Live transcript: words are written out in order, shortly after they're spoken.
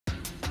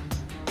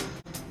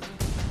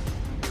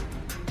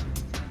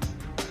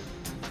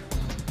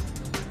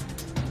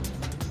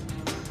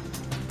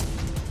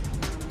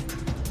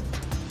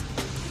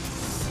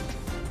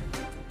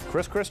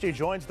Chris Christie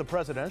joins the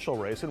presidential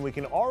race, and we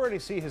can already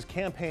see his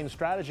campaign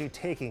strategy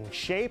taking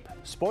shape.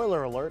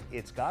 Spoiler alert,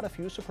 it's got a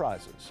few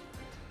surprises.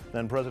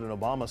 Then President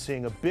Obama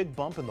seeing a big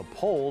bump in the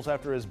polls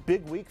after his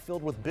big week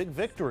filled with big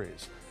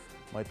victories.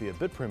 Might be a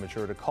bit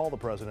premature to call the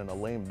president a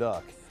lame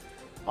duck.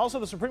 Also,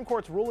 the Supreme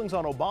Court's rulings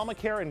on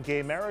Obamacare and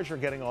gay marriage are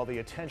getting all the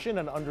attention,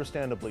 and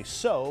understandably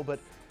so, but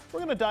we're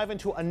going to dive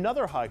into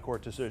another high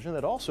court decision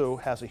that also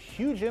has a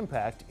huge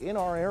impact in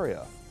our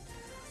area.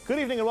 Good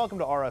evening and welcome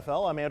to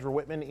RFL. I'm Andrew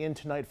Whitman, in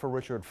tonight for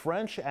Richard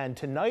French, and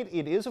tonight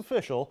it is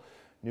official.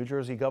 New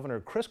Jersey Governor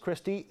Chris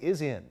Christie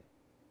is in.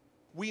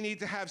 We need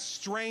to have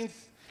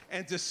strength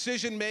and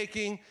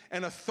decision-making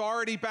and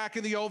authority back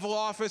in the Oval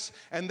Office,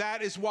 and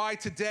that is why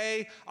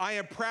today I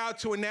am proud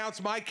to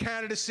announce my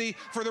candidacy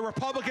for the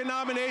Republican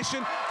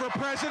nomination for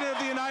President of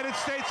the United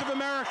States of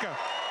America.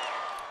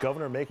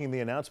 Governor making the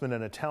announcement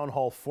in a town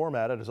hall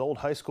format at his old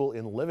high school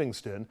in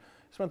Livingston.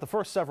 He spent the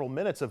first several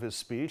minutes of his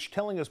speech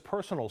telling his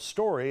personal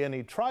story, and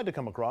he tried to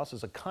come across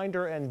as a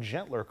kinder and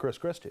gentler Chris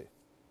Christie.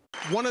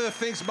 One of the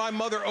things my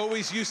mother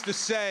always used to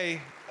say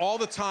all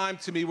the time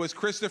to me was,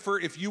 Christopher,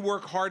 if you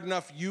work hard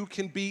enough, you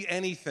can be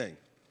anything.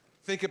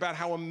 Think about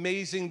how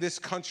amazing this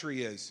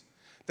country is.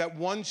 That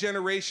one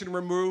generation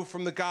removed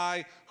from the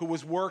guy who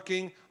was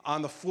working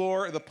on the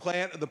floor of the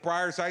plant, of the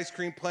Breyers ice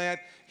cream plant,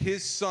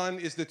 his son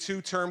is the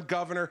two-term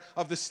governor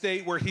of the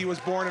state where he was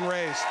born and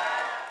raised.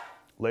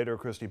 Later,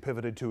 Christie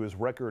pivoted to his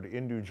record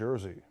in New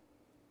Jersey.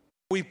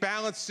 We've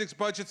balanced 6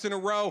 budgets in a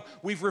row.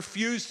 We've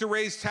refused to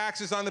raise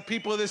taxes on the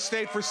people of this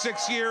state for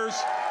 6 years.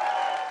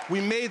 We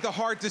made the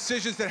hard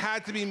decisions that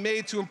had to be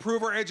made to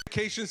improve our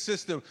education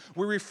system.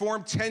 We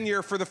reformed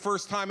tenure for the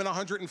first time in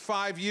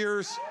 105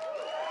 years.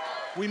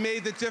 We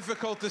made the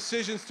difficult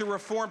decisions to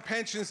reform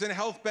pensions and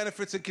health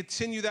benefits and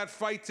continue that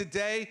fight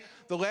today.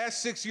 The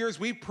last 6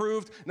 years, we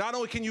proved not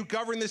only can you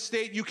govern this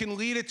state, you can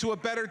lead it to a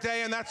better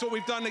day, and that's what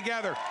we've done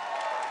together.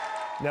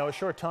 Now, a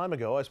short time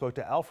ago, I spoke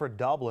to Alfred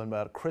Doblin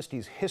about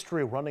Christie's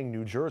history running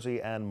New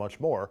Jersey and much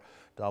more.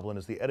 Doblin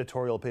is the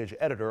editorial page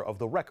editor of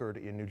The Record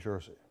in New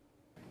Jersey.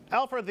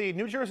 Alfred, the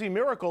New Jersey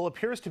miracle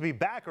appears to be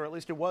back, or at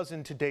least it was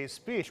in today's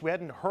speech. We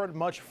hadn't heard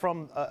much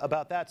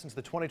about that since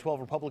the 2012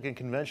 Republican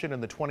convention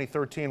and the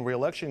 2013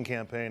 re-election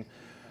campaign.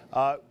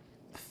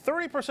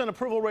 30%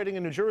 approval rating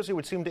in New Jersey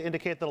would seem to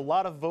indicate that a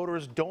lot of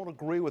voters don't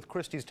agree with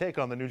Christie's take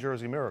on the New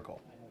Jersey miracle.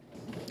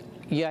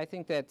 Yeah, I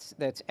think that's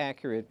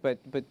accurate, but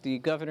the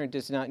governor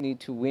does not need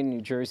to win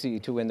New Jersey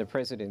to win the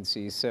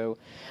presidency. So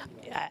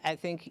I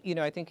think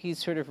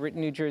he's sort of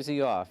written New Jersey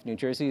off. New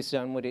Jersey has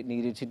done what it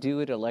needed to do.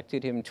 It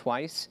elected him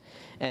twice,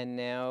 and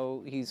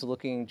now he's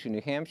looking to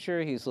New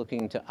Hampshire, he's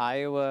looking to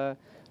Iowa,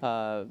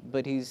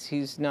 but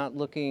he's not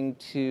looking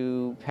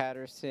to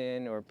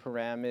Paterson or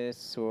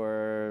Paramus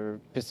or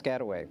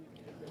Piscataway.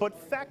 But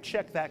fact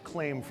check that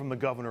claim from the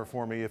governor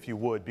for me, if you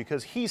would,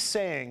 because he's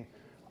saying,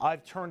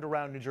 I've turned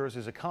around New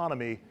Jersey's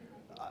economy.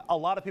 A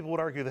lot of people would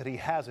argue that he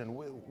hasn't.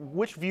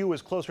 Which view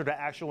is closer to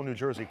actual New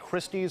Jersey,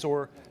 Christie's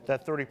or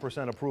that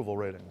 30% approval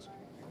ratings?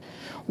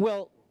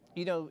 Well,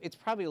 you know, it's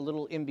probably a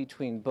little in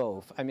between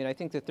both. I mean, I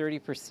think the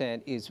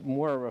 30% is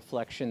more a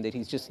reflection that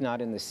he's just not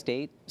in the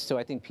state. So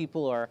I think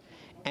people are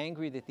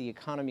angry that the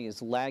economy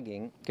is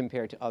lagging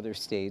compared to other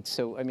states.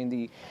 So, I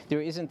mean,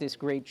 there isn't this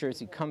great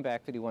Jersey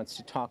comeback that he wants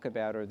to talk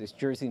about, or this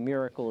Jersey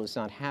miracle is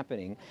not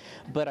happening.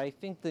 But I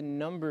think the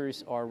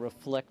numbers are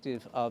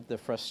reflective of the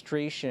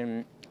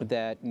frustration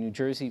that New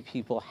Jersey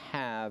people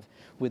have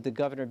with the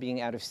governor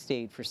being out of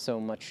state for so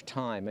much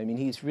time. I mean,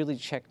 he's really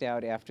checked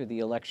out after the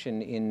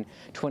election in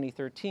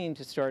 2013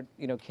 to start,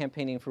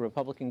 campaigning for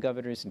Republican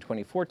governors in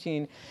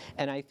 2014.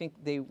 And I think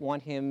they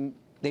want him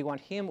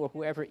or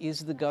whoever is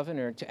the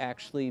governor to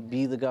actually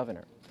be the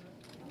governor.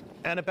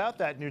 And about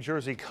that New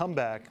Jersey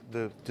comeback,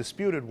 the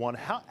disputed one,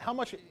 how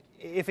much,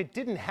 if it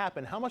didn't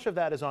happen, how much of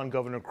that is on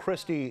Governor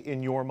Christie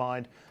in your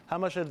mind? How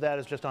much of that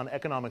is just on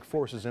economic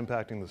forces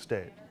impacting the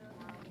state?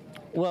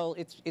 Well,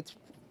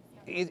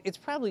 it's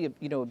probably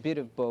a bit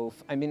of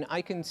both. I mean,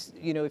 I can,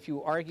 if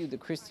you argue the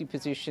Christie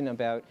position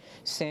about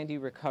Sandy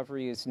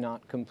recovery is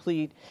not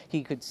complete,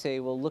 he could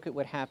say, well, look at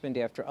what happened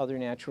after other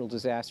natural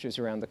disasters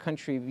around the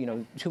country.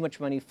 Too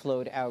much money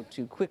flowed out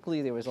too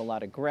quickly. There was a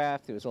lot of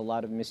graft. There was a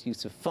lot of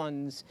misuse of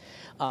funds.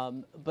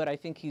 But I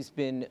think he's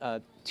been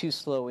too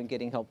slow in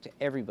getting help to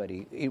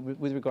everybody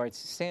with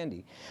regards to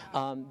Sandy.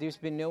 There's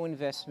been no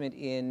investment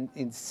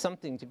in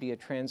something to be a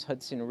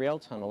Trans-Hudson rail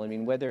tunnel. I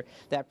mean, whether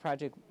that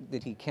project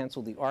that he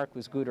canceled the ARC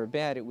was good or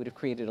bad, it would have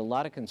created a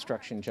lot of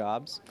construction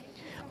jobs,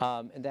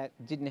 and that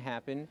didn't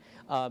happen.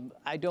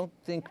 I don't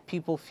think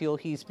people feel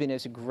he's been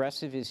as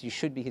aggressive as he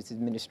should be. His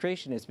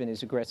administration has been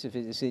as aggressive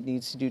as it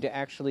needs to do to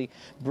actually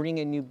bring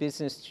in new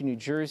business to New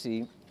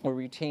Jersey or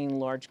retain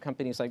large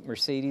companies like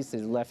Mercedes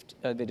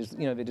that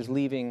is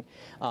leaving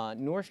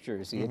North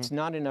Jersey. Mm-hmm. It's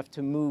not enough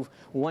to move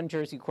one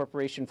Jersey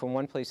corporation from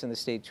one place in the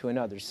state to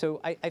another. So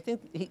I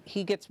think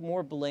he gets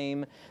more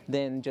blame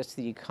than just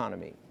the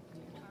economy.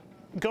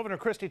 Governor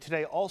Christie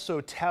today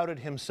also touted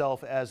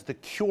himself as the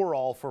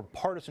cure-all for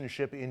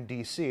partisanship in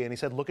D.C., and he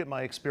said, look at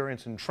my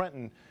experience in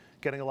Trenton,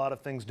 getting a lot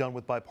of things done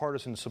with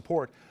bipartisan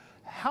support.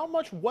 How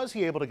much was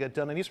he able to get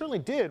done? And he certainly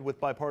did with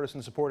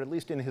bipartisan support, at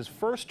least in his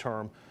first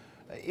term.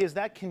 Is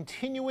that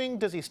continuing?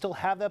 Does he still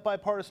have that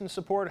bipartisan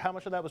support? How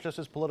much of that was just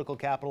his political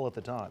capital at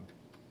the time?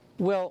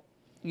 Well,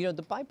 you know,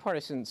 the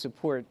bipartisan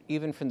support,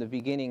 even from the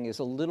beginning, is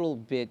a little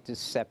bit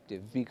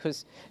deceptive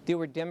because there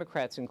were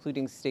Democrats,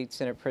 including State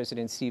Senate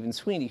President Stephen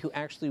Sweeney, who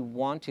actually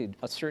wanted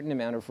a certain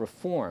amount of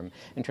reform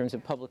in terms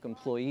of public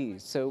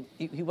employees. So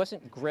he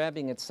wasn't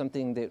grabbing at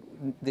something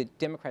that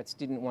Democrats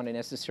didn't want to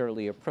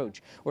necessarily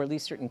approach, or at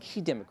least certain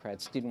key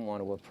Democrats didn't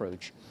want to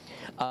approach.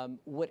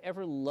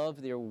 Whatever love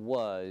there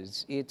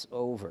was, it's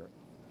over.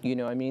 You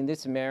know, I mean,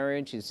 this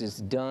marriage is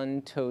just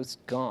done,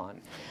 toast,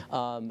 gone.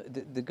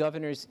 The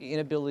governor's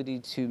inability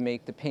to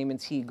make the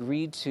payments he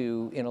agreed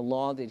to in a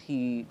law that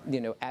he,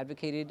 you know,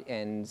 advocated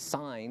and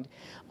signed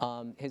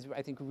has,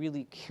 I think,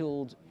 really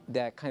killed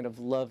that kind of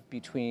love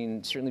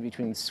certainly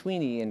between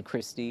Sweeney and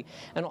Christie,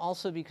 and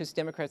also because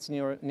Democrats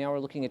now are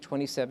looking at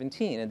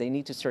 2017 and they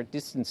need to start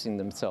distancing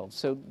themselves.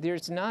 So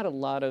there's not a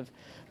lot of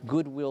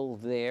goodwill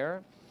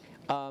there.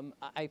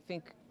 I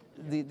think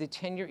the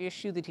tenure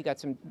issue, that he got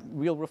some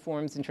real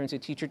reforms in terms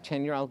of teacher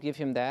tenure, I'll give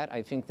him that.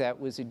 I think that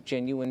was a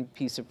genuine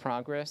piece of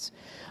progress.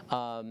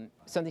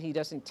 Something he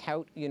doesn't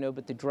tout, you know,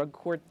 but the drug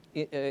court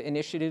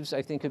initiatives,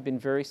 I think, have been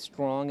very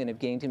strong and have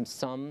gained him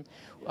some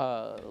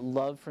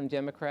love from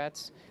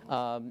Democrats.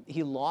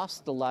 He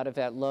lost a lot of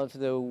that love,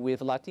 though,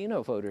 with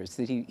Latino voters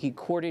that he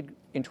courted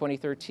in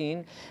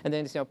 2013, and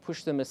then has now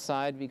pushed them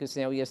aside because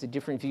now he has a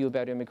different view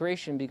about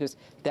immigration, because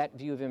that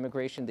view of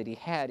immigration that he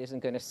had isn't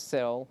going to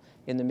sell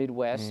in the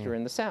Midwest or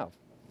in the South.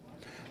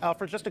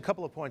 Alfred, just a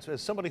couple of points.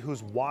 As somebody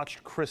who's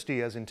watched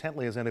Christie as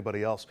intently as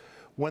anybody else,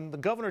 when the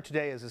governor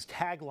today, as his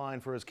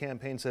tagline for his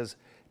campaign says,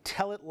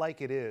 "Tell it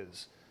like it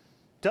is,"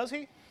 does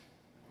he?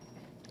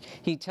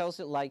 He tells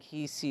it like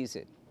he sees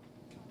it.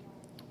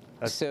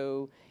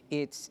 So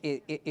he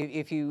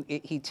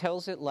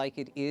tells it like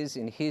it is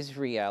in his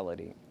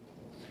reality.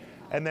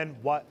 And then,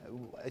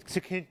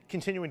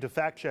 continuing to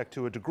fact check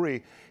to a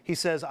degree, he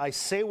says, "I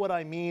say what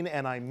I mean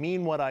and I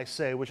mean what I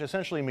say," which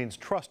essentially means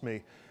trust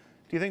me.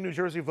 Do you think New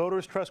Jersey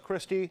voters trust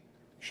Christie?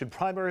 Should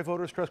primary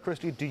voters trust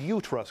Christie? Do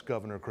you trust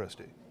Governor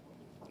Christie?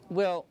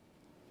 Well,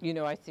 you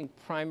know, I think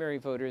primary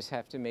voters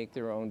have to make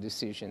their own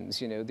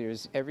decisions. You know,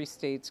 every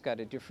state's got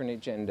a different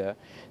agenda,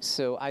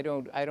 so I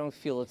don't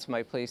feel it's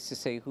my place to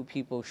say who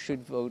people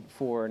should vote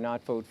for or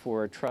not vote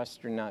for, or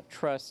trust or not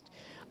trust.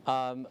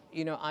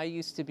 You know, I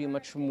used to be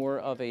much more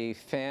of a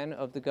fan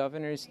of the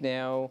governor's.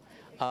 Now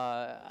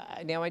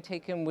I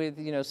take him with,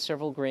 you know,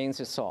 several grains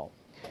of salt.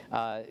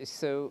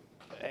 So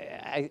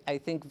I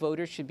think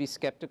voters should be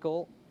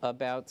skeptical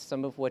about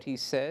some of what he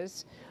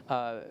says,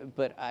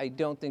 but I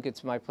don't think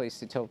it's my place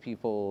to tell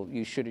people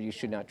you should or you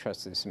should not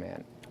trust this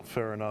man.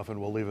 Fair enough, and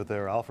we'll leave it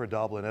there. Alfred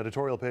Doblin,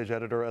 editorial page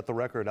editor at The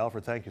Record.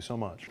 Alfred, thank you so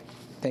much.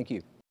 Thank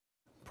you.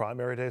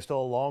 Primary day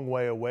still a long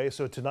way away,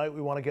 so tonight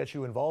we want to get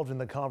you involved in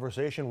the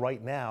conversation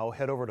right now.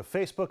 Head over to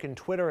Facebook and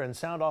Twitter and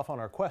sound off on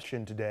our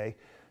question today.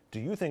 Do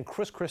you think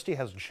Chris Christie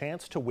has a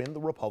chance to win the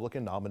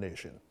Republican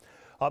nomination?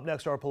 Up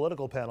next, our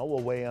political panel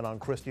will weigh in on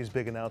Christie's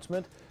big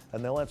announcement,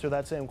 and they'll answer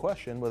that same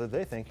question, whether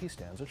they think he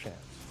stands a chance.